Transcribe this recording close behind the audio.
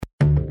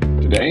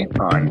today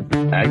on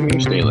Ag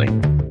News Daily.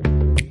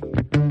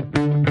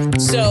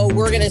 So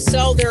we're going to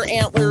sell their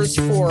antlers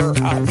for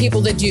people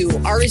that do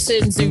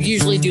artisans who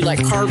usually do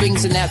like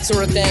carvings and that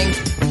sort of thing.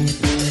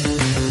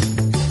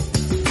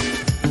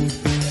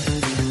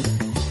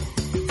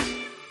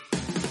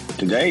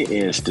 Today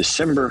is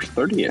December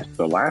 30th,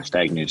 the last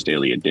Ag News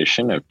Daily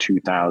edition of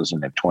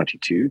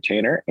 2022.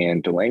 Tanner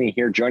and Delaney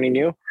here joining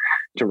you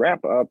to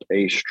wrap up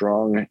a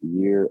strong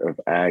year of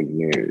Ag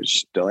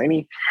News.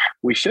 Delaney,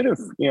 we should have,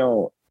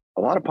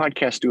 a lot of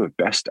podcasts do a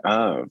best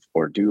of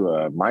or do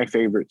a my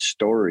favorite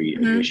story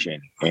edition.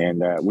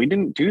 And we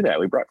didn't do that.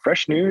 We brought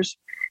fresh news,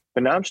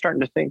 but now I'm starting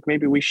to think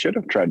maybe we should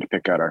have tried to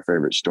pick out our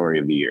favorite story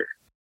of the year.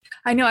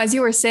 I know, as you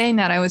were saying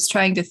that, I was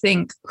trying to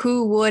think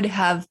who would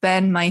have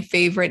been my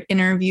favorite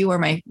interview or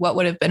what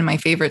would have been my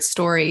favorite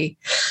story.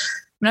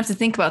 I'm gonna have to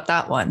think about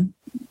that one.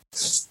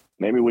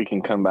 Maybe we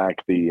can come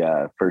back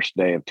the first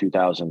day of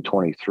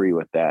 2023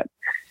 with that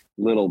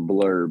little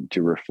blurb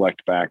to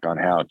reflect back on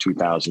how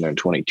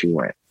 2022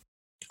 went.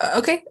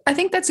 Okay, I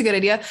think that's a good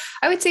idea.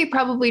 I would say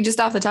probably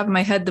just off the top of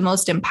my head, the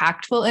most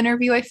impactful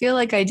interview I feel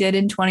like I did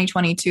in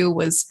 2022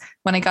 was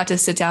when I got to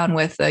sit down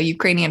with a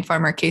Ukrainian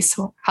farmer, Case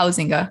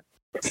Housinga.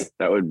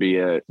 That would be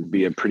a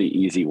pretty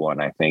easy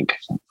one, I think,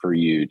 for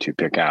you to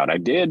pick out. I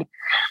did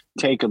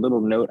take a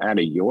little note out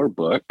of your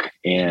book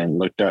and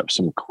looked up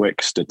some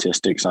quick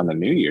statistics on the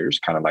New Year's,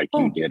 kind of like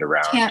you did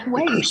around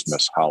the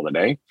Christmas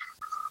holiday.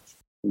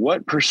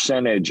 What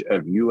percentage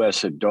of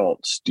U.S.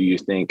 adults do you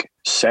think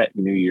set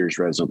New Year's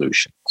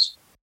resolutions?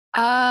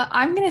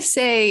 I'm going to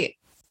say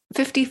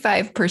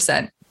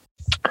 55%.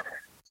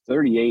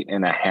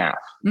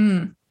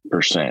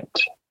 38.5%.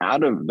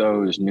 Out of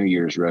those New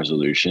Year's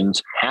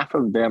resolutions, half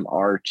of them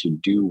are to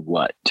do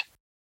what?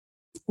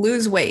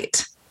 Lose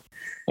weight.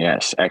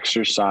 Yes,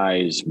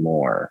 exercise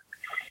more.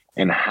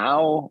 And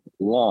how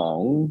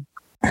long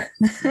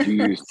do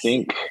you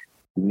think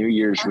New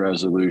Year's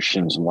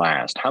resolutions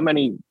last?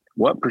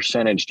 What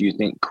percentage do you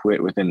think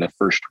quit within the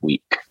first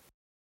week?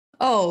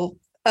 Oh,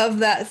 of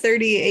that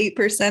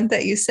 38%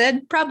 that you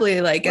said, probably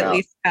at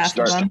least half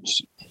of them.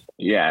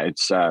 Yeah,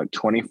 it's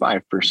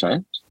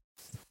 25%.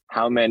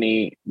 How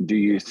many do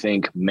you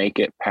think make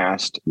it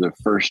past the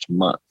first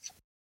month?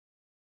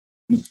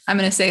 I'm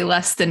going to say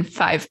less than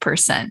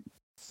 5%.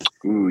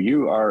 Ooh,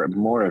 you are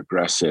more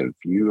aggressive.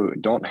 You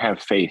don't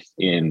have faith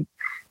in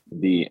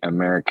the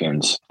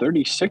Americans.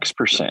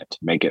 36%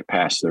 make it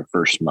past their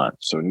first month.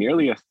 So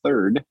nearly a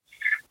third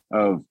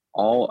of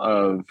all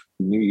of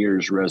New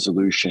Year's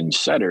resolution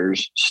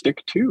setters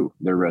stick to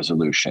their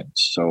resolutions.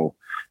 So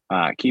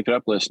keep it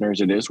up,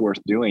 listeners. It is worth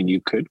doing.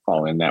 You could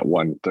fall in that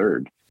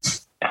 1/3.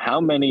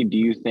 How many do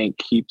you think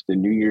keep the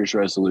New Year's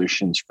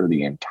resolutions for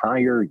the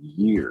entire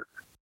year?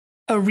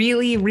 A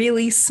really,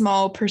 really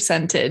small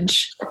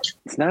percentage.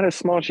 It's not as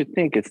small as you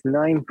think. It's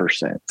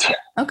 9%.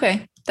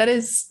 Okay. That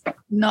is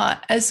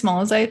not as small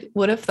as I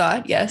would have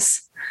thought.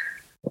 Yes.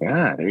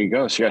 Yeah, there you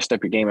go. So you got to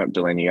step your game up,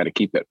 Delaney. You got to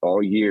keep it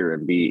all year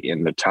and be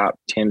in the top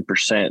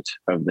 10%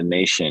 of the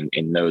nation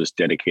in those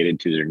dedicated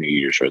to their New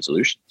Year's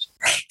resolutions.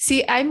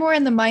 See, I'm more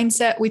in the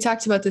mindset. We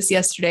talked about this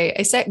yesterday.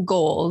 I set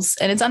goals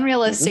and it's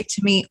unrealistic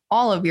to meet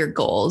all of your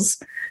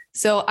goals.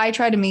 So I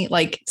try to meet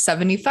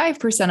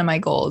 75% of my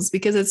goals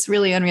because it's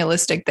really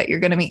unrealistic that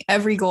you're going to meet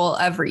every goal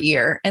every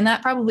year. And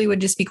that probably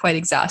would just be quite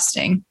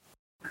exhausting.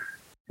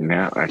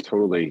 Yeah, I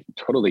totally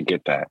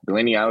get that.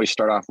 Delaney, I always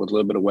start off with a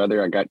little bit of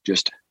weather. I got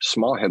just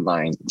small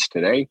headlines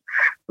today.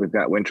 We've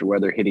got winter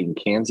weather hitting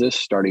Kansas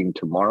starting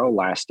tomorrow,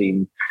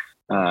 lasting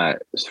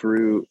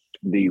through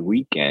the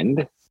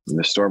weekend.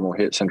 The storm will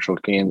hit central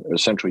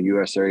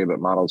U.S. area, but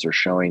models are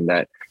showing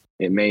that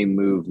it may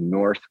move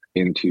north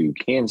into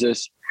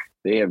Kansas.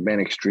 They have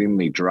been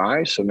extremely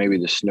dry, so maybe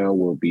the snow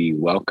will be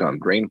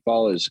welcomed.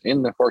 Rainfall is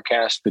in the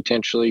forecast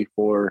potentially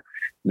for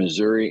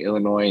Missouri,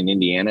 Illinois, and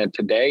Indiana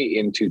today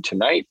into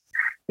tonight.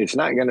 It's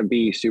not going to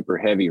be super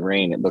heavy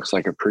rain. It looks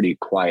like a pretty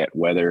quiet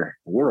weather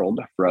world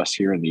for us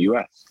here in the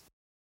U.S.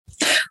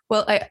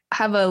 Well, I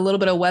have a little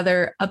bit of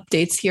weather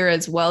updates here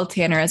as well,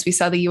 Tanner, as we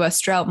saw the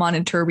U.S. Drought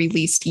Monitor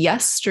released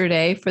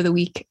yesterday for the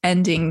week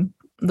ending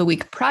the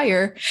week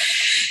prior.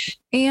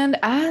 And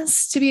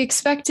as to be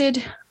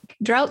expected,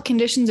 drought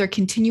conditions are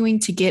continuing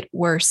to get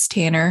worse,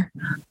 Tanner.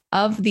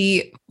 Of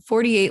the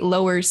 48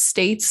 lower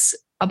states,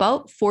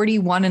 about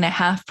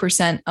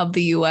 41.5% of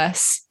the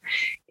U.S.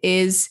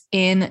 is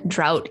in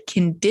drought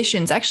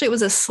conditions. Actually, it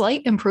was a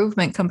slight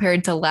improvement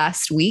compared to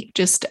last week,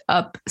 just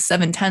up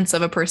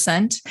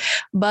 0.7%,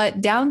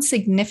 but down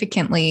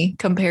significantly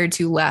compared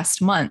to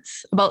last month.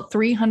 About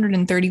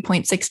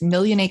 330.6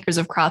 million acres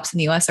of crops in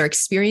the U.S. are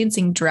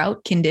experiencing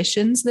drought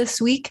conditions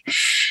this week,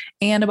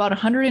 and about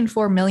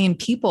 104 million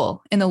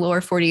people in the lower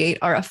 48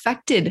 are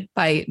affected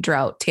by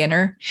drought,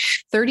 Tanner.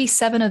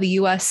 37 of the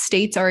U.S.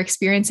 states are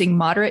experiencing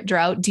moderate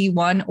drought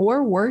D1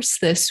 or worse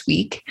this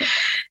week.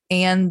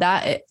 And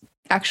that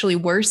actually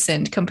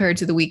worsened compared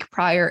to the week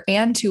prior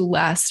and to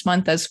last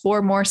month as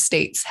 4 more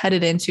states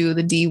headed into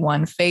the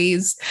D1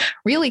 phase.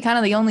 Really kind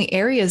of the only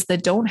areas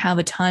that don't have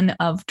a ton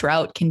of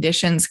drought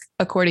conditions,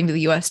 according to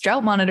the U.S.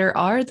 Drought Monitor,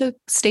 are the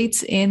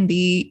states in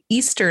the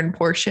eastern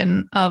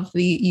portion of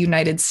the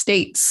United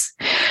States.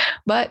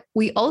 But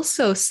we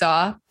also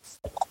saw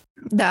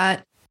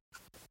that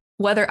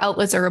weather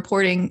outlets are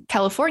reporting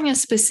California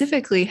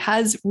specifically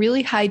has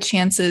really high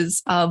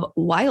chances of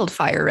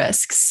wildfire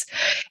risks.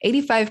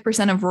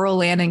 85% of rural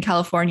land in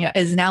California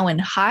is now in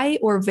high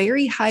or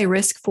very high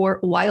risk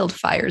for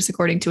wildfires,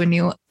 according to a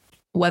new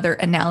weather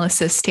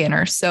analysis,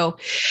 Tanner. So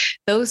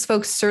those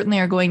folks certainly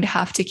are going to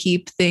have to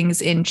keep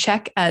things in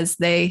check as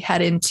they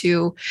head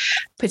into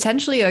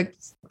potentially a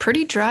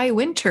pretty dry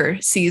winter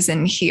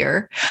season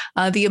here.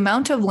 The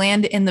amount of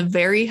land in the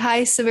very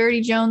high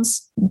severity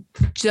zones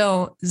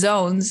saw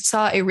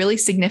a really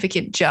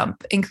significant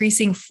jump,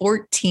 increasing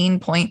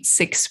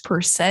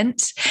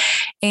 14.6%.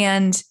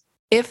 And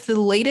if the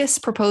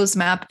latest proposed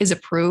map is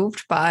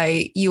approved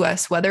by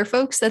U.S. weather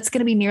folks, that's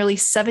going to be nearly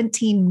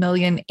 17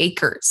 million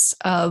acres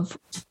of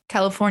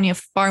California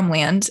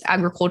farmland,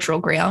 agricultural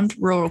ground,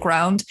 rural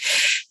ground,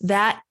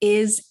 that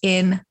is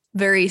in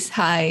very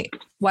high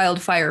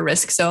wildfire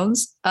risk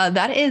zones.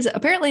 That is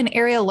apparently an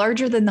area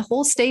larger than the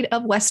whole state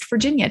of West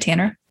Virginia,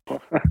 Tanner. I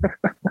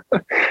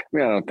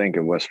don't think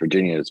of West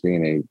Virginia as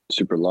being a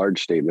super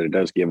large state, but it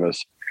does give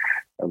us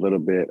a little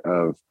bit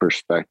of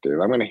perspective.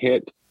 I'm going to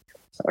hit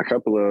a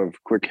couple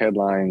of quick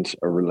headlines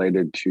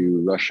related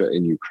to Russia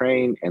and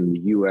Ukraine and the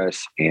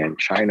U.S. and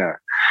China.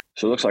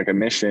 So it looks like a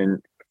mission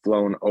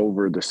flown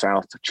over the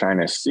South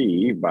China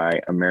Sea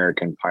by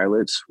American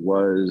pilots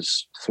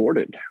was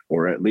thwarted,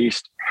 or at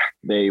least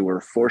they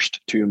were forced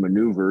to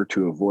maneuver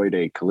to avoid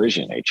a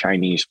collision. A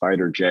Chinese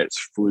fighter jets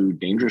flew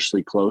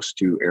dangerously close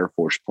to Air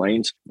Force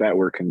planes that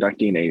were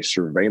conducting a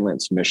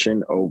surveillance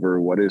mission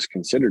over what is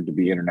considered to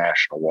be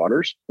international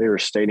waters. They were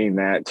stating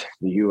that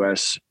the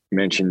U.S.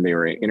 mentioned they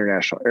were in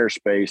international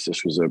airspace.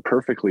 This was a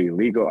perfectly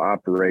legal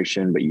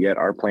operation, but yet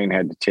our plane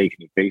had to take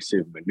an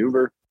evasive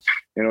maneuver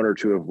in order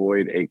to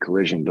avoid a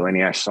collision.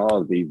 Delaney, I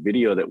saw the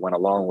video that went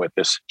along with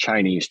this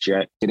Chinese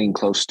jet getting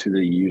close to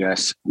the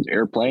U.S.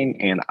 airplane,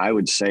 and I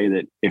would say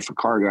that if a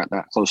car got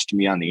that close to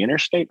me on the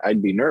interstate,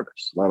 I'd be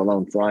nervous, let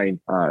alone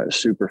flying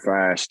super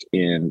fast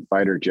in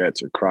fighter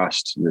jets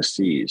across the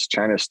seas.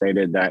 China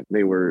stated that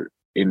they were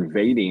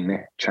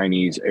invading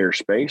Chinese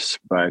airspace,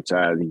 but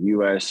the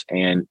U.S.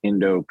 and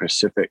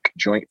Indo-Pacific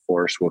Joint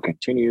Force will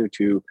continue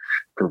to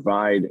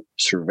provide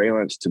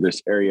surveillance to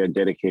this area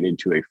dedicated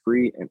to a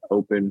free and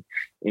open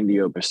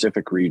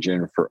Indo-Pacific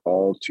region for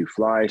all to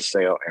fly,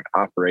 sail, and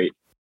operate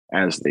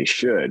as they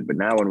should. But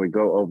now when we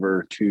go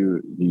over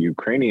to the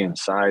Ukrainian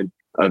side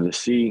of the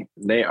sea,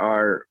 they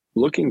are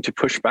looking to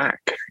push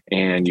back,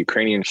 and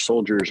Ukrainian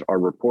soldiers are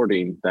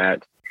reporting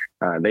that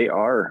they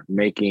are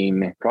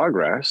making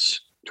progress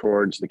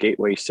towards the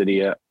gateway city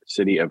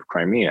of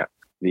Crimea.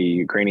 The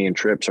Ukrainian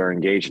troops are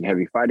engaged in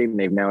heavy fighting.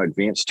 They've now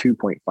advanced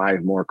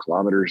 2.5 more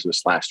kilometers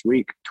this last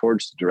week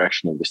towards the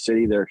direction of the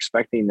city. They're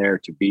expecting there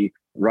to be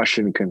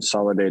Russian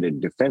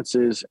consolidated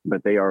defenses,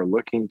 but they are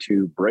looking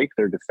to break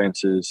their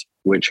defenses,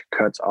 which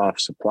cuts off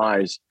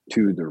supplies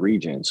to the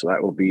region. So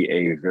that will be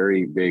a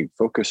very big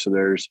focus of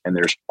theirs. And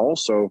there's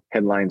also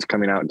headlines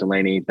coming out,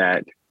 Delaney,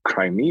 that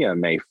Crimea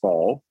may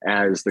fall,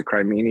 as the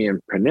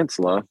Crimean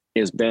Peninsula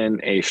has been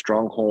a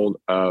stronghold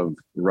of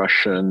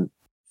Russian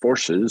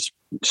forces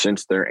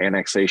since their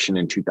annexation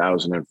in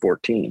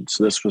 2014.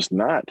 So this was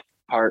not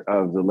part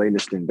of the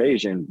latest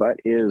invasion, but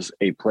is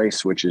a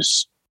place which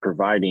is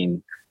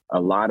providing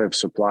a lot of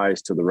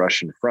supplies to the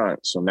Russian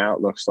front. So now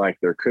it looks like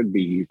there could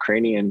be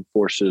Ukrainian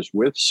forces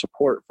with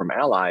support from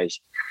allies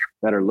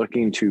that are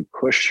looking to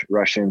push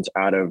Russians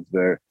out of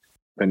the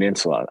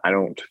peninsula. I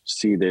don't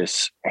see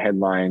this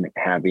headline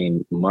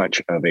having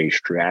much of a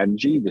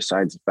strategy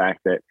besides the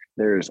fact that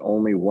there is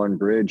only one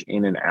bridge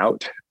in and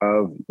out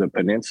of the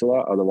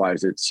peninsula.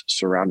 Otherwise, it's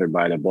surrounded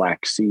by the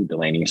Black Sea,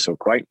 Delaney. So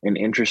quite an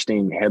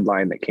interesting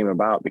headline that came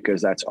about,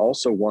 because that's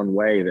also one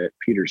way that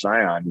Peter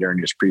Zion, during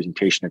his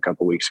presentation a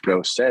couple of weeks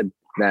ago, said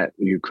that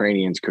the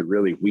Ukrainians could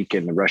really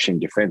weaken the Russian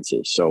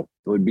defenses. So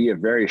it would be a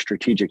very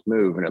strategic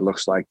move. And it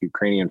looks like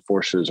Ukrainian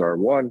forces are,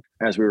 one,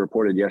 as we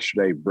reported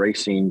yesterday,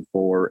 bracing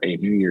for a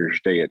New Year's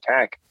Day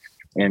attack,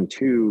 and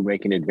two,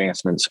 making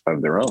advancements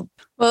of their own.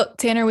 Well,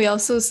 Tanner, we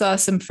also saw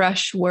some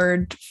fresh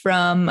word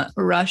from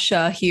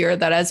Russia here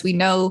that, as we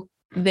know,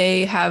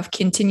 they have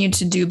continued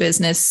to do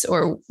business,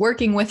 or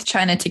working with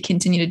China to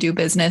continue to do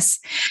business.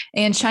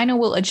 And China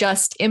will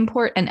adjust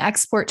import and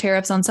export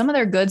tariffs on some of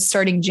their goods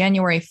starting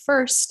January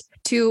 1st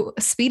to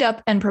speed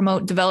up and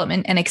promote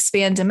development and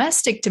expand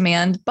domestic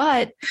demand.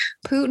 But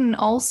Putin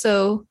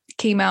also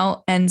came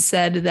out and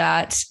said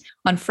that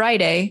on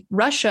Friday,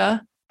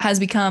 Russia has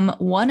become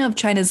one of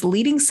China's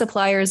leading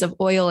suppliers of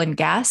oil and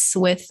gas,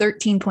 with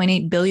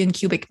 13.8 billion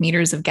cubic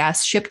meters of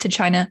gas shipped to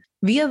China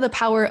via the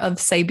Power of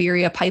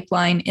Siberia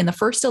pipeline in the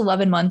first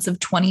 11 months of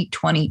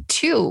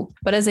 2022.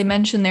 But as I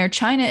mentioned there,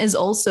 China is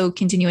also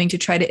continuing to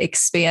try to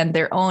expand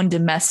their own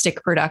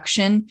domestic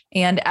production,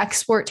 and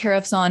export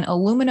tariffs on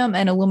aluminum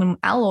and aluminum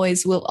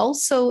alloys will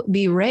also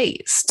be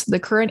raised. The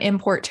current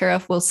import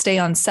tariff will stay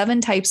on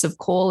 7 types of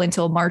coal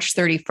until March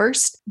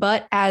 31st,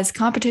 but as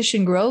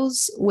competition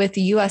grows with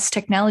U.S.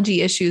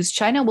 technology issues,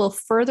 China will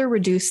further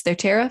reduce their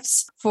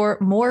tariffs for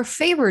more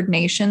favored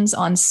nations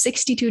on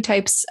 62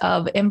 types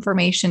of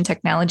information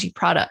technology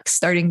products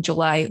starting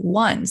July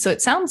 1. So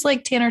it sounds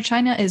like, Tanner,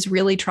 China is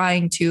really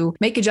trying to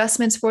make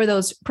adjustments for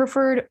those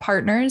preferred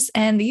partners,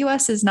 and the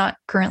U.S. is not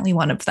currently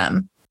one of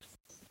them.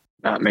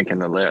 Not making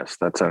the list.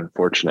 That's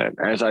unfortunate.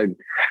 As I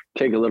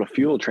take a little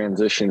fuel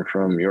transition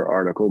from your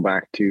article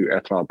back to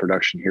ethanol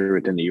production here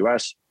within the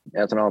U.S.,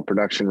 ethanol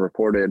production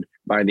reported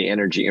by the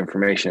Energy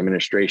Information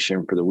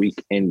Administration for the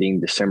week ending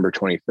December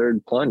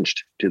 23rd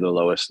plunged to the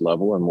lowest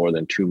level in more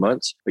than 2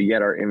 months, but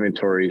yet our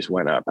inventories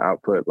went up.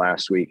 Output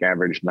last week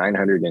averaged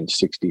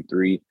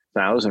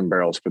 963,000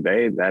 barrels per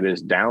day. That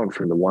is down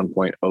from the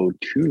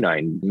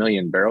 1.029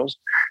 million barrels.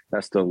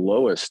 That's the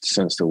lowest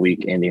since the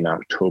week ending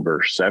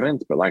October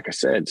 7th. But like I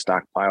said,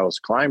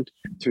 stockpiles climbed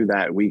through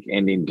that week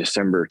ending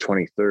December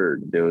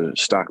 23rd. The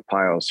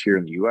stockpiles here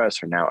in the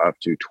U.S. are now up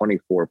to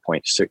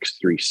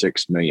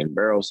 24.636 million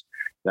barrels.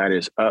 That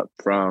is up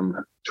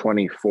from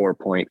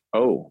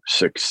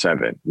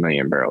 24.067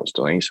 million barrels,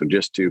 Delaney. So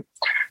just to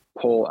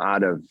pull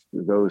out of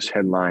those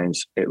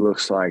headlines, it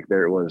looks like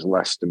there was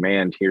less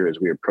demand here as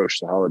we approach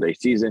the holiday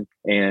season,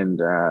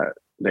 and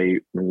they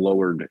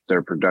lowered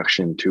their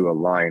production to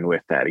align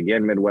with that.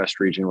 Again, Midwest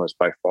region was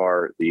by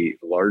far the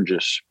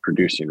largest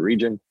producing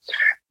region.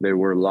 There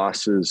were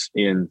losses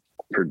in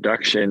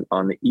production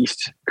on the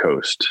East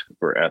Coast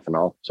for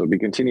ethanol. So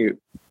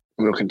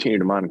we'll continue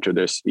to monitor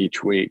this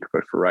each week,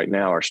 but for right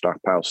now, our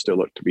stockpiles still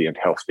look to be in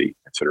healthy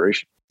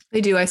consideration. They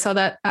do. I saw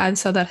that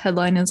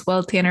headline as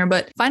well, Tanner.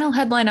 But final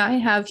headline I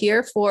have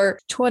here for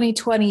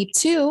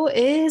 2022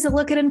 is a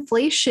look at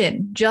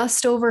inflation.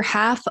 Just over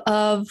half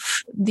of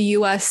the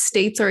U.S.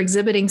 states are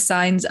exhibiting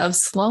signs of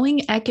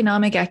slowing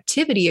economic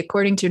activity,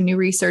 according to new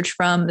research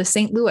from the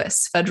St.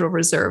 Louis Federal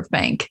Reserve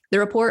Bank. The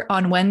report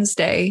on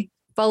Wednesday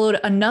followed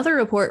another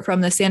report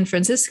from the San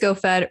Francisco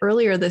Fed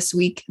earlier this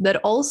week that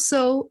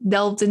also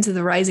delved into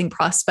the rising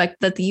prospect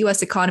that the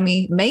U.S.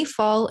 economy may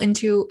fall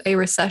into a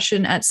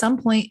recession at some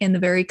point in the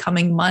very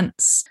coming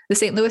months. The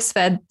St. Louis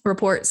Fed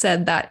report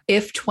said that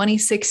if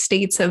 26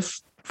 states have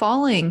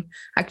falling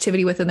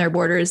activity within their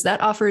borders,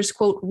 that offers,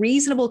 quote,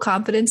 reasonable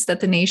confidence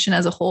that the nation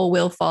as a whole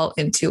will fall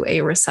into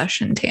a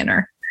recession,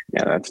 Tanner.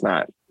 Yeah, that's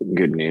not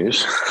good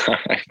news.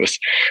 I was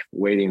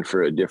waiting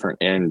for a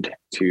different end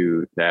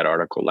to that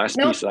article. Last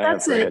piece I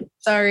have for it.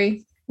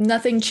 Sorry,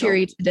 nothing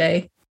cheery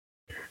today.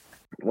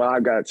 Well,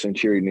 I've got some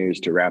cheery news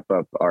to wrap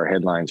up our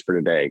headlines for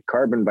today.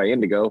 Carbon by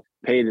Indigo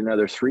paid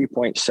another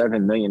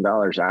 $3.7 million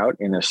out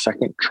in a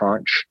second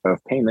tranche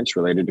of payments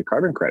related to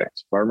carbon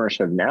credits. Farmers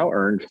have now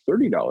earned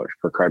 $30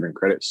 per carbon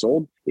credit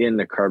sold in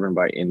the Carbon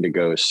by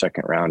Indigo's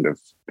second round of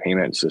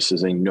payments. This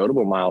is a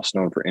notable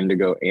milestone for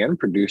Indigo and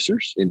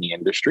producers in the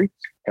industry.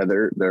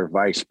 Heather, their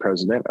vice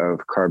president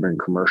of carbon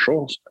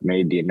commercials,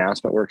 made the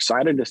announcement. We're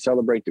excited to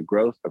celebrate the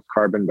growth of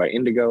Carbon by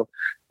Indigo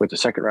with the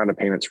second round of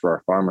payments for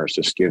our farmers.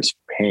 This gives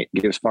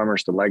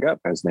farmers the leg up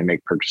as they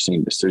make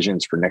purchasing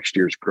decisions for next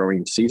year's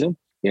growing season.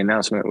 The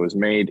announcement was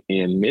made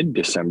in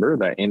mid-December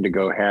that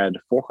Indigo had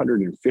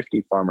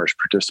 450 farmers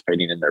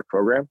participating in their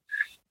program.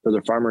 For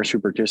the farmers who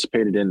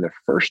participated in the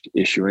first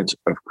issuance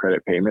of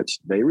credit payments,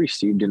 they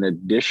received an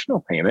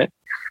additional payment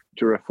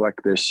to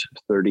reflect this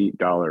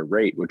 $30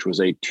 rate, which was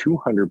a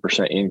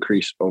 200%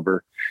 increase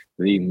over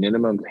the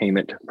minimum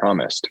payment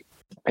promised.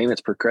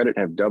 Payments per credit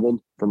have doubled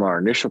from our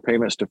initial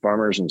payments to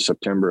farmers in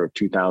September of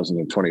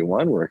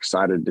 2021. We're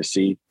excited to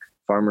see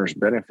farmers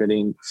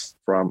benefiting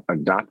from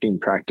adopting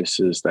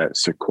practices that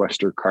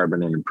sequester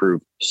carbon and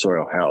improve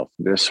soil health.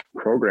 This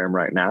program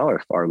right now,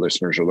 if our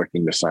listeners are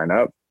looking to sign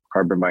up,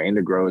 Carbon by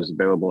Indigo is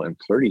available in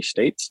 30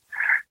 states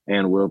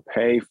and will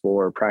pay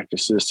for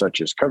practices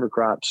such as cover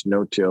crops,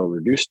 no-till,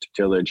 reduced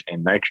tillage,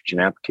 and nitrogen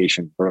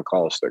application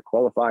protocols that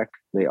qualify.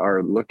 They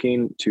are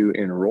looking to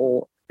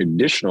enroll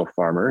additional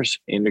farmers.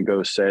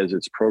 Indigo says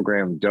its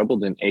program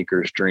doubled in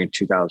acres during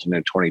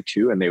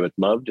 2022, and they would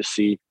love to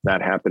see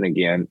that happen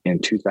again in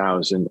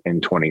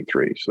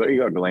 2023. So there you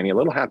go, Delaney. A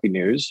little happy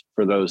news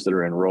for those that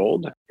are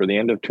enrolled for the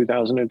end of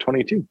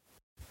 2022.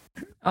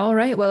 All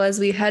right. Well, as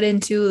we head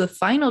into the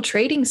final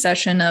trading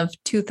session of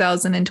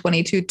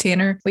 2022,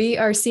 Tanner, we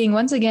are seeing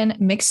once again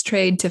mixed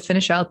trade to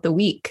finish out the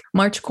week.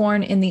 March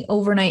corn in the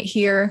overnight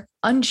here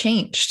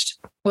unchanged.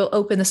 will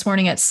open this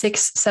morning at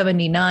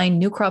 $6.79.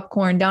 New crop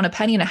corn down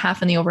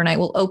 1.50 in the overnight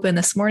will open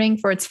this morning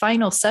for its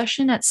final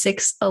session at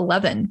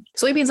 $6.11.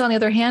 Soybeans, on the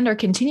other hand, are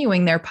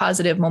continuing their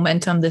positive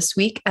momentum this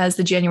week as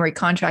the January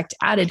contract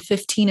added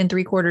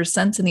 15.75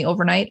 cents in the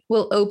overnight.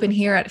 Will open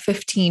here at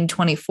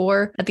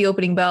 15.24. At the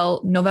opening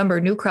bell,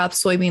 November new crop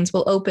soybeans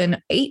will open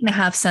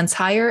 8.5 cents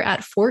higher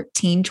at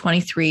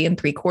 14.23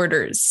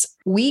 3/4.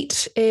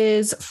 Wheat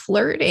is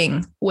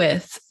flirting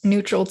with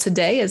neutral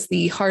today as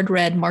the hard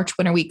red March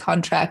winter wheat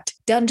contract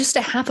down just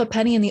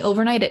 0.5 in the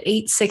overnight at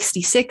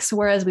 8.66,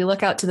 whereas we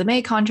look out to the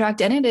May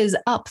contract and it is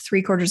up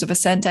 0.75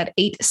 cents at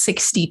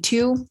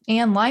 8.62.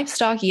 And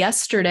livestock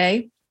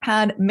yesterday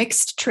had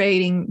mixed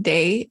trading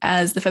day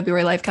as the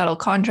February live cattle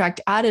contract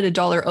added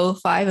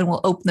 $1.05 and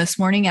will open this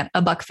morning at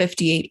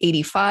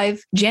 $1.5885.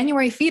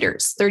 January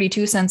feeders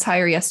 32 cents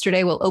higher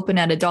yesterday will open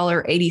at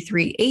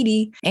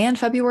 $1.8380, and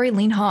February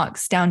lean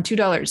hogs down $2,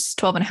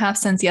 12.5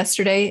 cents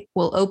yesterday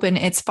will open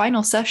its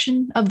final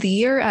session of the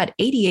year at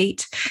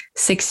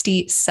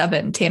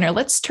 88.67. Tanner,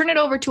 let's turn it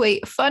over to a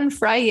fun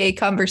Friday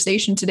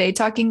conversation today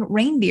talking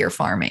reindeer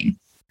farming.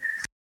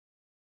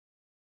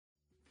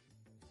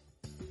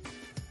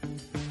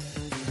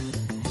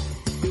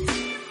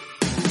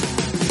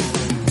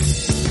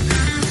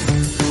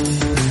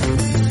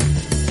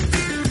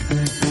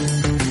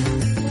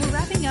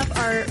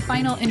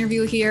 Final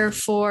interview here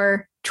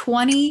for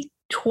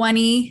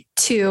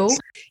 2022.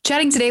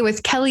 Chatting today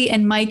with Kelly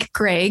and Mike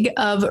Gregg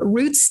of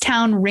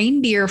Rootstown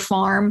Reindeer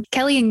Farm.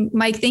 Kelly and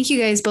Mike, thank you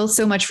guys both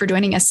so much for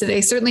joining us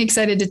today. Certainly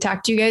excited to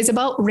talk to you guys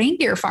about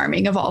reindeer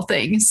farming of all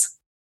things.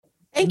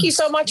 Thank you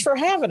so much for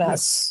having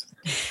us.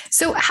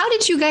 So how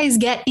did you guys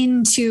get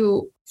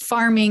into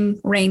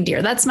farming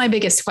reindeer? That's my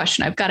biggest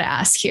question I've got to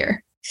ask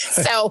here.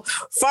 So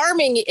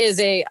farming is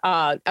a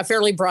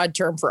fairly broad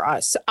term for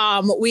us.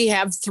 We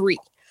have three.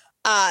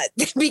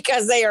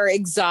 Because they are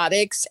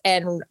exotics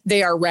and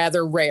they are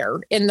rather rare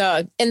in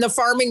the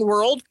farming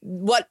world.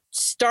 What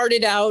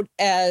started out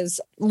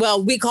as,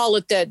 well, we call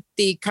it the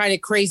kind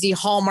of crazy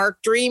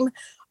Hallmark dream.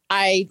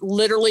 I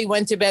literally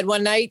went to bed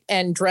one night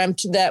and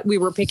dreamt that we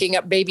were picking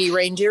up baby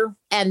reindeer,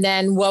 and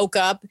then woke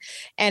up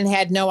and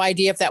had no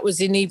idea if that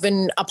was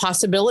even a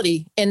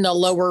possibility in the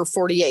lower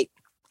 48.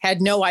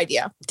 Had no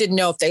idea. Didn't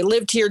know if they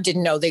lived here.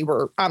 Didn't know they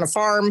were on a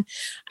farm.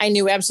 I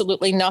knew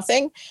absolutely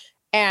nothing.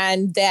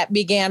 And that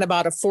began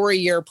about a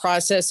 4-year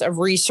process of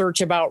research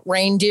about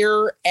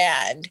reindeer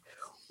and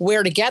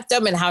where to get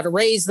them and how to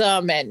raise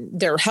them and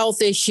their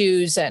health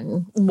issues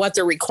and what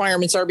their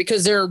requirements are,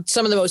 because they're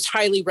some of the most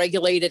highly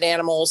regulated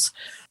animals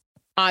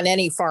on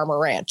any farm or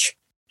ranch.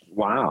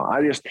 Wow.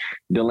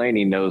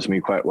 Delaney knows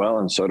me quite well,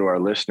 and so do our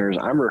listeners.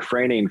 I'm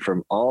refraining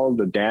from all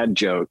the dad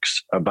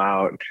jokes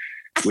about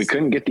we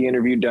couldn't get the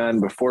interview done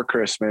before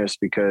Christmas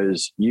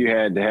because you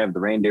had to have the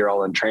reindeer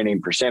all in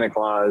training for Santa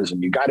Claus,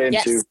 and you got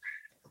into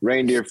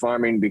reindeer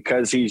farming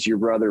because he's your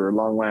brother or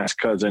long lost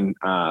cousin.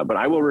 But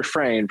I will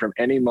refrain from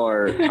any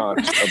more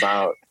talks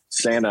about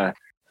Santa.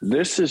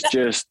 This is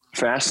just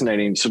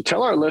fascinating. So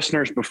tell our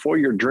listeners, before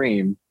your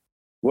dream,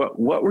 what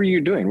were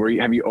you doing?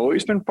 Have you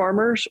always been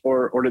farmers,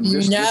 or did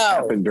this just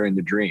happen during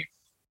the dream?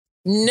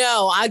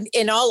 No,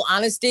 in all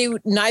honesty,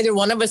 neither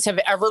one of us have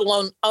ever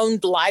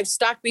owned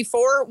livestock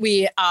before.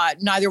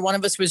 Neither one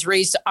of us was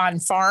raised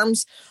on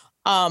farms.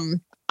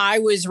 I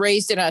was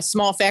raised in a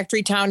small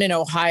factory town in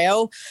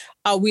Ohio.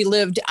 We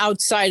lived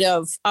outside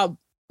of,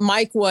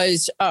 Mike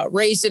was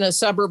raised in a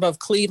suburb of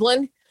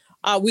Cleveland.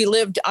 We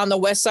lived on the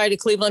west side of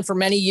Cleveland for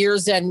many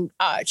years, and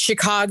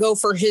Chicago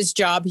for his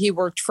job. He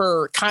worked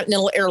for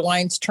Continental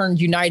Airlines turned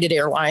United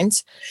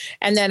Airlines,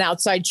 and then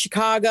outside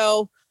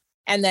Chicago,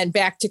 and then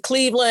back to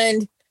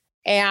Cleveland,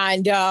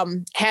 and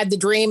had the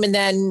dream. And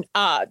then,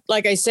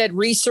 like I said,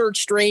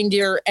 researched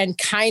reindeer and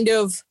kind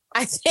of,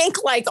 I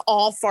think like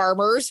all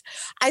farmers,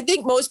 I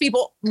think most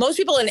people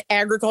in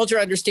agriculture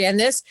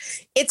understand this.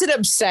 It's an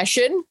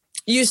obsession.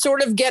 You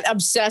sort of get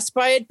obsessed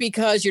by it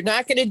because you're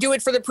not going to do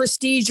it for the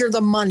prestige or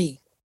the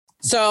money.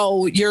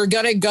 So you're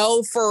going to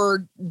go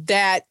for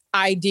that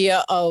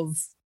idea of,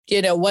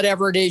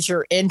 whatever it is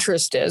your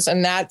interest is.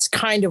 And that's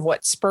kind of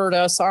what spurred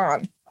us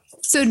on.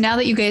 So now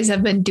that you guys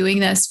have been doing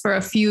this for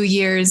a few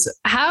years,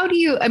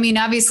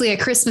 obviously at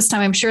Christmas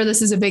time, I'm sure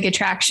this is a big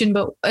attraction,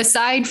 but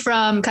aside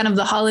from kind of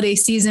the holiday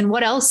season,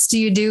 what else do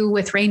you do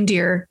with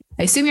reindeer?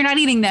 I assume you're not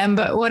eating them,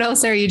 but what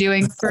else are you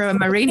doing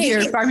from a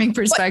reindeer farming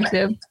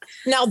perspective?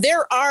 Now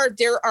there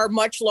are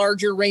much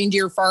larger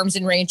reindeer farms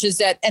and ranches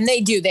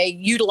they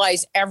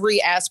utilize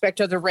every aspect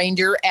of the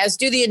reindeer, as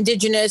do the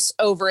indigenous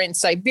over in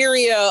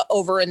Siberia,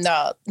 over in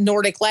the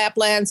Nordic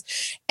Laplands,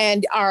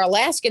 and our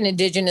Alaskan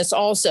indigenous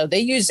also. They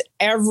use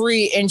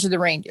every inch of the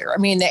reindeer. I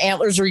mean, the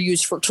antlers are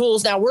used for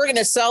tools. Now we're going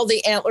to sell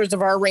the antlers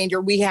of our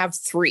reindeer. We have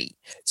 3.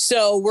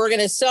 So we're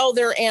going to sell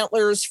their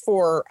antlers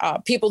for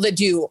people that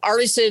do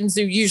artisans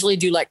who usually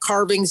do like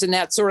carvings and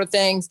that sort of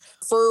thing.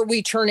 Fur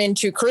we turn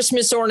into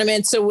Christmas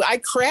ornaments. So I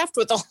craft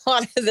with a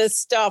lot of this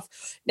stuff.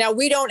 Now,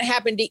 we don't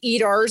happen to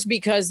eat ours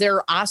because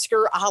they're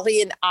Oscar,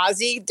 Ollie, and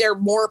Ozzy. They're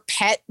more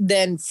pet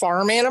than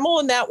farm animal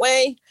in that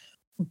way.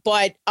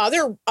 But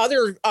other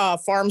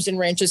farms and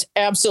ranches,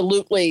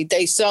 absolutely,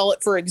 they sell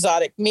it for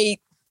exotic meat,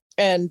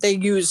 and they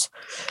use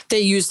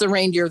the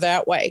reindeer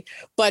that way.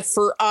 But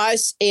for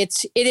us, it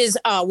is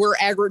we're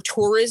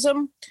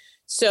agritourism,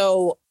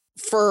 so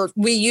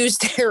we use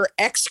their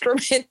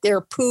excrement,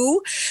 their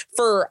poo,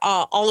 for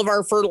all of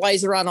our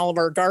fertilizer on all of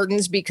our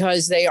gardens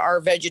because they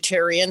are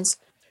vegetarians,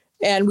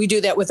 and we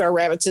do that with our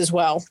rabbits as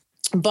well.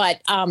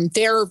 But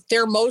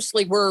they're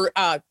mostly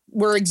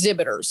we're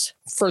exhibitors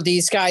for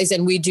these guys,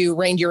 and we do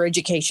reindeer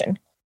education.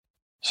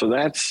 So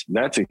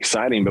that's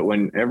exciting. But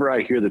whenever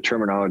I hear the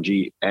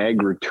terminology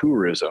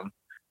agritourism,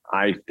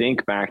 I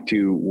think back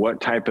to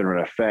what type of an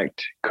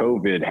effect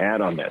COVID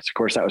had on this. Of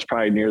course, that was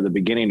probably near the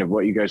beginning of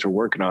what you guys were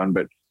working on,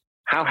 but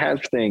how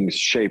have things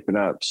shaped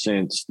up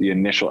since the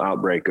initial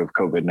outbreak of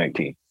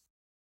COVID-19?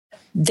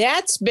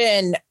 That's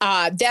been,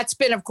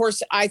 of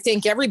course, I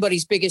think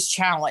everybody's biggest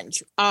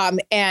challenge.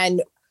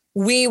 And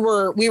we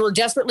were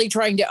desperately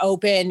trying to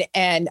open,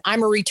 and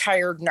I'm a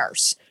retired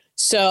nurse.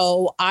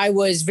 So I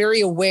was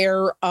very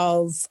aware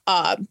of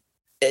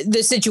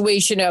the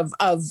situation of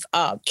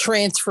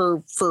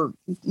transfer for,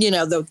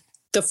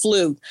 the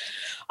flu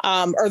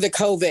or the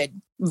COVID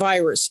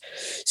virus.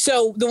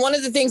 So one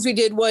of the things we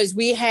did was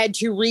we had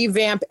to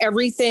revamp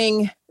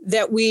everything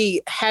that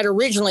we had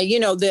originally.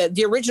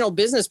 The original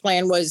business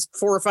plan was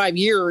 4 or 5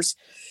 years.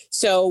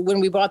 So when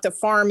we bought the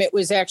farm, it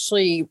was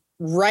actually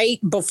right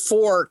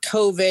before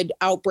COVID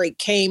outbreak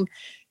came.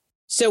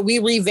 So we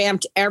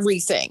revamped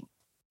everything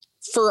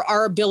for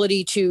our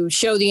ability to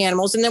show the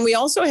animals. And then we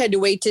also had to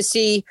wait to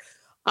see,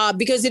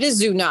 because it is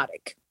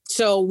zoonotic.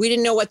 So we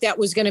didn't know what that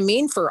was going to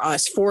mean for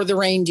us, for the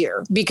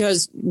reindeer,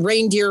 because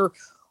reindeer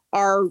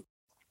are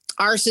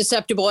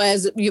susceptible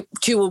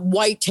to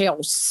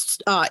whitetail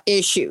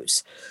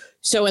issues.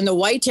 So in the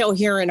whitetail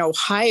here in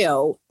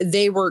Ohio,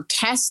 they were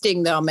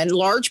testing them, and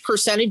large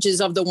percentages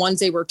of the ones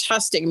they were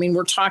testing, I mean,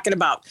 we're talking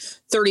about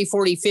 30,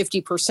 40,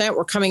 50%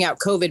 were coming out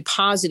COVID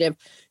positive.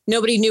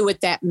 Nobody knew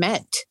what that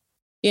meant,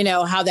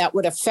 how that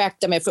would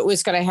affect them, if it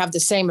was going to have the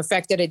same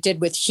effect that it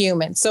did with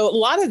humans. So a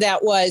lot of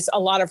that was a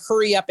lot of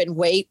hurry up and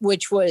wait,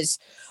 which was,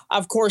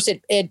 of course,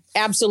 it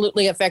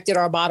absolutely affected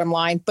our bottom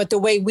line. But the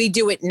way we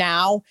do it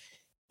now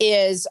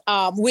is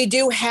we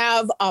do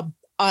have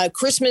a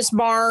Christmas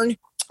barn.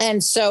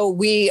 And so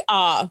we,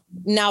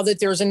 now that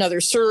there's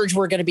another surge,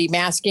 we're going to be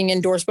masking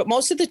indoors, but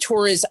most of the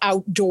tour is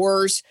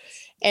outdoors.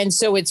 And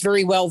so it's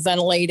very well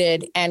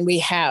ventilated, and we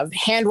have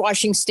hand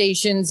washing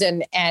stations,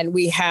 and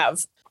we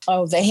have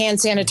the hand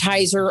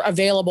sanitizer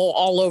available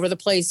all over the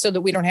place so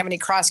that we don't have any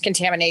cross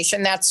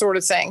contamination, that sort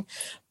of thing.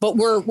 But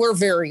we're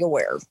very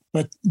aware.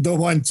 But the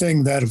one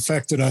thing that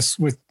affected us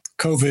with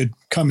COVID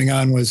coming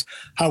on was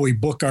how we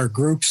book our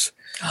groups.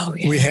 Oh,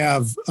 yeah. We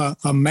have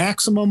a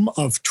maximum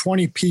of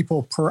 20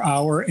 people per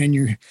hour, and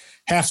you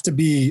have to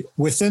be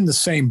within the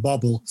same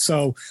bubble.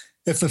 So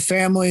if a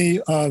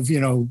family of,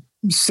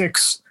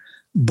 6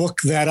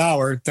 book that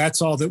hour,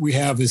 that's all that we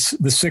have is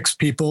the 6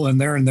 people,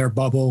 and they're in their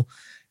bubble,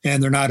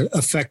 and they're not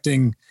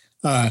affecting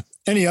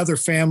any other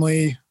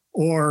family,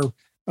 or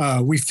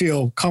we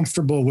feel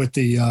comfortable with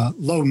the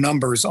low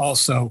numbers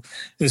also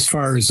as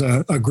far as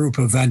a group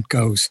event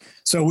goes.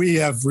 So we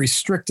have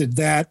restricted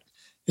that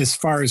as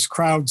far as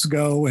crowds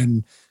go.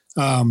 And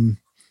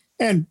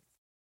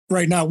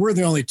right now we're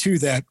the only 2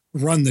 that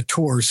run the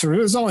tour. So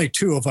there's only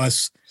 2 of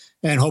us,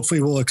 and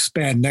hopefully we'll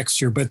expand next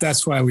year. But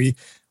that's why we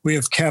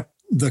have kept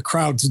the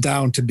crowds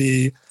down, to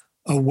be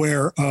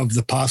aware of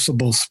the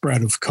possible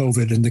spread of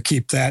COVID and to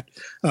keep that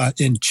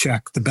in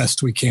check the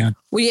best we can.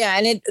 Well, yeah.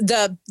 And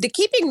the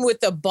keeping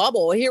with the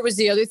bubble, here was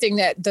the other thing,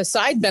 that the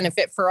side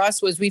benefit for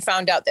us was we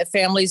found out that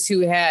families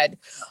who had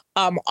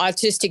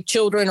autistic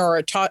children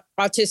or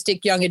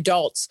autistic young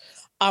adults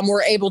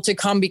were able to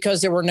come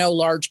because there were no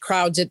large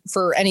crowds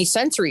for any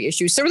sensory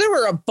issues. So there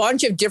were a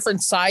bunch of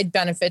different side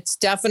benefits,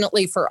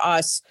 definitely for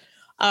us,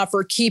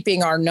 for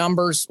keeping our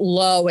numbers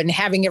low and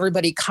having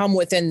everybody come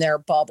within their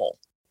bubble.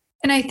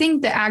 And I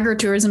think the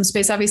agritourism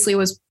space obviously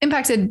was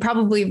impacted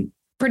probably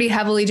pretty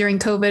heavily during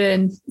COVID.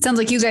 And it sounds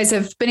like you guys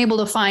have been able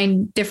to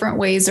find different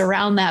ways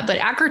around that. But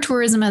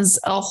agritourism as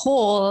a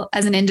whole,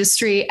 as an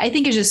industry, I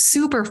think is just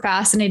super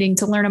fascinating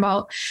to learn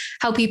about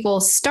how people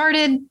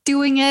started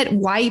doing it,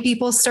 why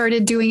people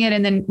started doing it,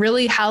 and then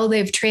really how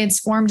they've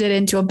transformed it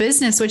into a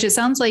business, which it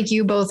sounds like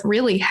you both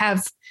really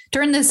have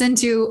turned this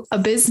into a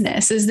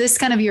business. Is this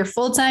kind of your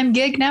full-time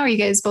gig now? Are you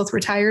guys both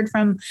retired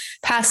from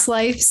past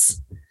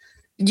lives?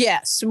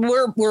 Yes,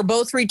 we're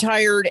both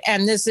retired,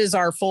 and this is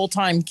our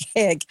full-time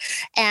gig.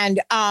 And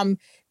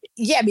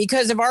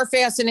because of our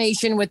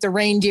fascination with the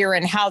reindeer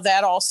and how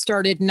that all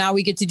started, now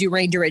we get to do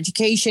reindeer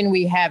education.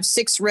 We have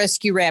 6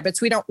 rescue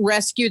rabbits. We don't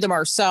rescue them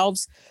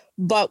ourselves,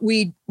 but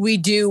we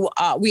do.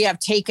 We have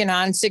taken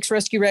on 6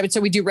 rescue rabbits,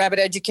 so we do rabbit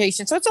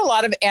education. So it's a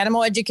lot of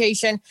animal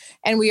education,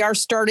 and we are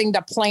starting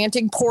the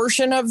planting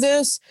portion of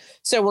this.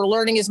 So we're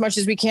learning as much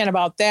as we can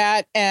about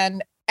that.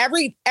 And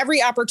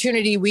every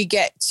opportunity we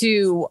get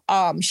to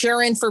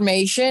share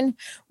information,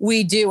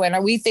 we do.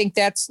 And we think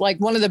that's like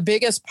one of the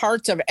biggest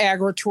parts of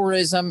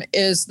agritourism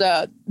is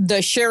the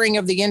sharing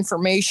of the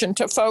information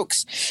to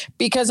folks,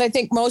 because I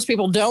think most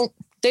people don't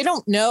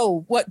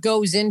know what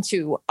goes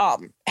into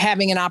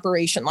having an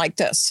operation like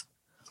this.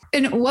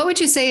 And what would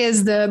you say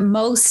is the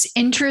most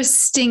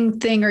interesting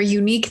thing or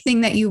unique thing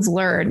that you've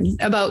learned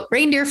about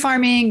reindeer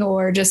farming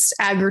or just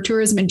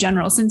agritourism in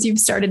general since you've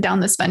started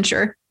down this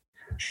venture?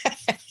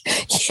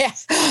 Yeah.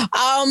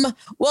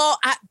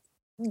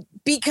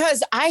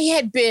 Because I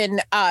had been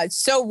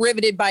so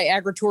riveted by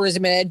agritourism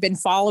and had been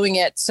following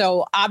it.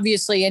 So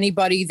obviously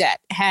anybody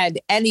that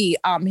had any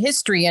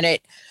history in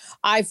it,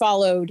 I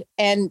followed.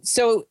 And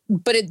so,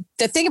 but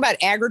the thing about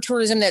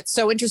agritourism that's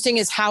so interesting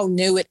is how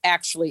new it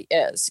actually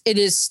is. It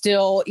is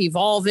still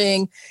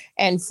evolving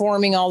and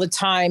forming all the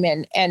time,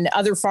 and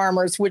other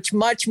farmers, which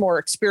much more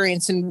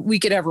experience than we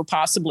could ever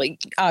possibly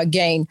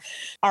gain,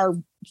 are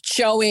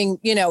showing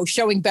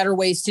better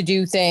ways to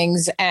do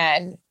things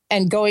and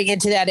going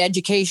into that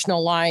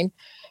educational line.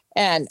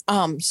 And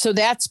so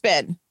that's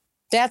been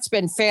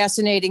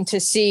fascinating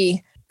to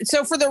see.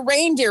 So for the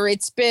reindeer,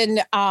 it's been,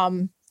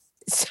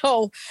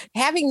 so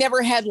having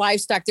never had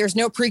livestock, there's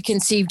no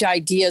preconceived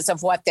ideas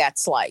of what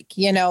that's like.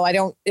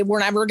 We're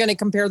never going to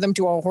compare them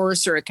to a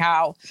horse or a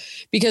cow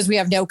because we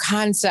have no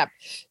concept.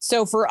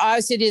 So for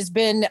us, it has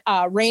been,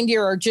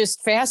 reindeer are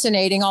just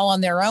fascinating all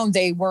on their own.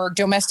 They were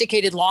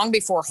domesticated long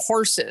before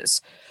horses.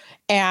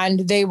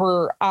 And they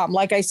were,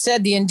 like I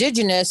said, the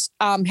indigenous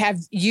have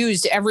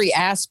used every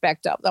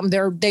aspect of them.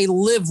 They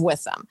live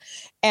with them.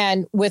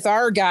 And with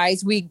our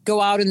guys, we go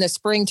out in the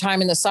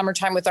springtime and the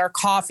summertime with our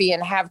coffee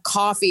and have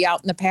coffee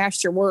out in the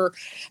pasture.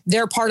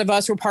 They're part of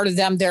us. We're part of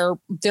them. They're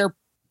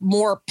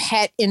more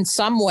pet in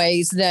some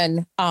ways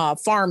than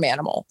farm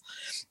animal.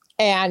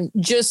 And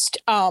just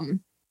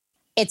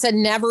it's a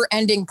never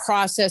ending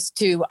process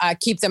to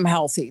keep them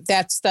healthy.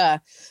 That's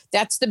the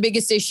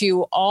biggest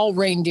issue all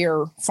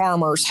reindeer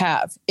farmers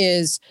have,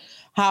 is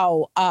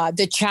how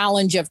the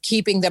challenge of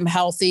keeping them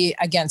healthy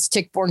against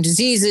tick-borne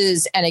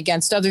diseases and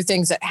against other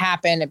things that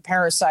happen and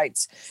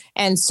parasites.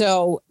 And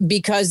so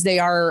because they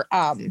are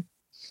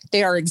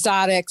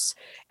exotics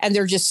and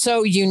they're just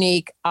so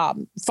unique,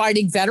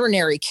 finding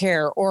veterinary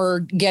care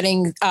or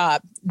getting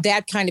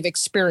that kind of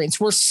experience.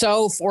 We're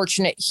so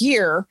fortunate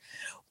here.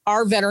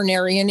 Our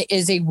veterinarian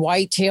is a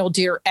white-tailed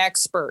deer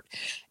expert.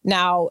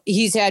 Now,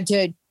 he's had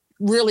to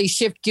really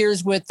shift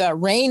gears with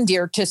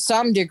reindeer to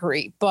some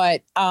degree,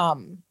 but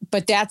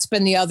that's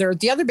been the other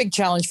big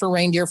challenge for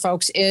reindeer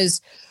folks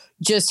is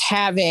just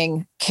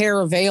having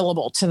care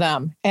available to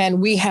them. And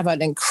we have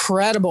an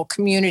incredible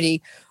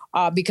community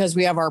because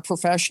we have our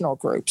professional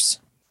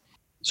groups.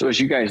 So as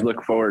you guys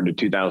look forward to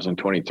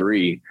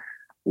 2023,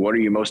 what are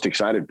you most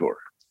excited for?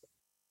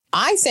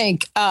 I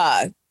think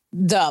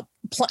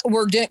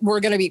we're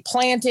going to be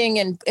planting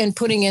and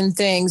putting in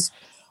things.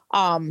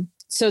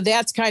 So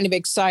that's kind of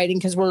exciting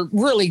because we're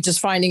really just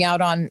finding out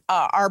on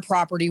our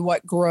property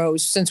what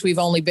grows since we've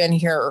only been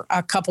here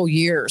a couple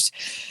years.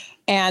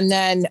 And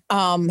then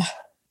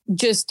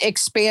just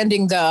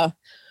expanding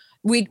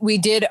we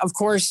did, of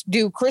course,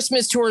 do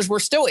Christmas tours. We're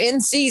still in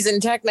season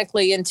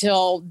technically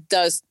until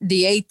the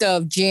 8th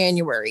of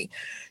January.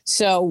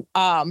 So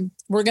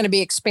we're going to be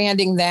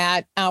expanding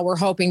that. We're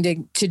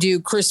hoping to do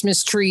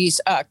Christmas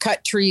trees,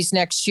 cut trees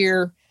next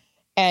year.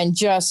 And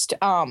just,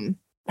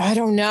 I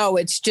don't know,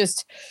 it's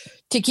just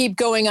to keep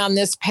going on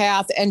this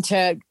path and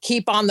to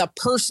keep on the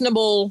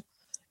personable,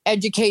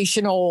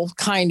 educational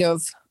kind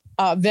of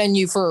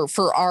venue for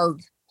our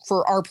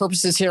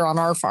purposes here on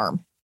our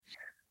farm.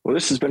 Well,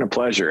 this has been a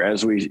pleasure.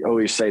 As we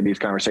always say, these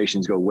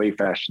conversations go way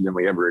faster than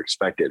we ever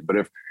expected. But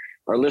if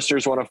our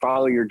listeners want to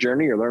follow your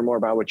journey or learn more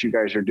about what you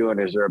guys are doing,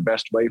 is there a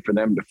best way for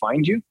them to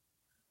find you?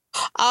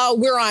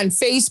 We're on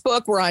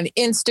Facebook, we're on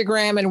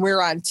Instagram, and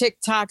we're on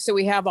TikTok. So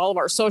we have all of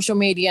our social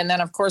media. And then,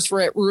 of course,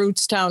 we're at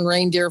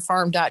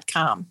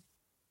rootstownreindeerfarm.com.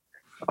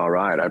 All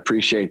right. I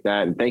appreciate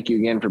that. And thank you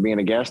again for being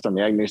a guest on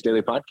the Ag News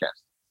Daily Podcast.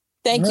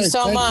 Thank you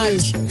so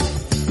much.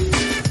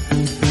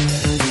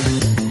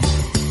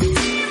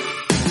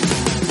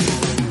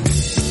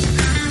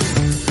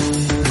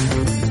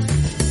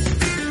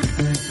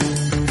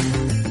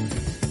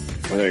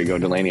 Well, there you go,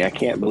 Delaney. I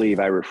can't believe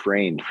I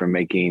refrained from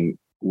making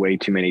way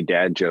too many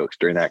dad jokes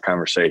during that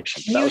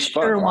conversation. That was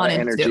fun. Sure, a lot of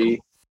energy.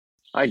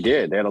 I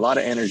did. They had a lot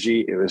of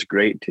energy. It was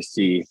great to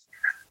see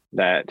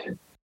that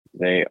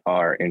they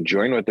are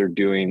enjoying what they're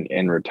doing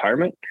in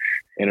retirement,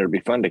 and it'll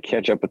be fun to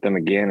catch up with them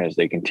again as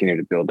they continue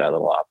to build that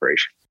little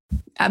operation.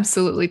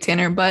 Absolutely,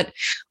 Tanner. But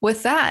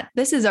with that,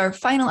 this is our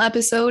final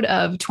episode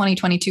of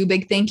 2022.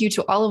 Big thank you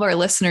to all of our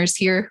listeners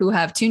here who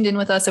have tuned in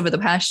with us over the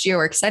past year.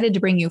 We're excited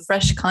to bring you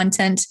fresh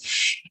content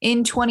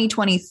in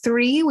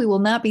 2023. We will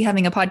not be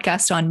having a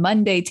podcast on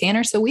Monday,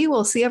 Tanner. So we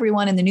will see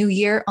everyone in the new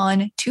year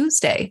on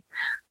Tuesday.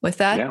 With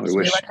that, we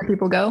let the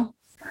people go.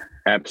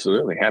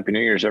 Absolutely. Happy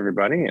New Year's,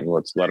 everybody. And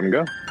let's let them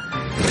go.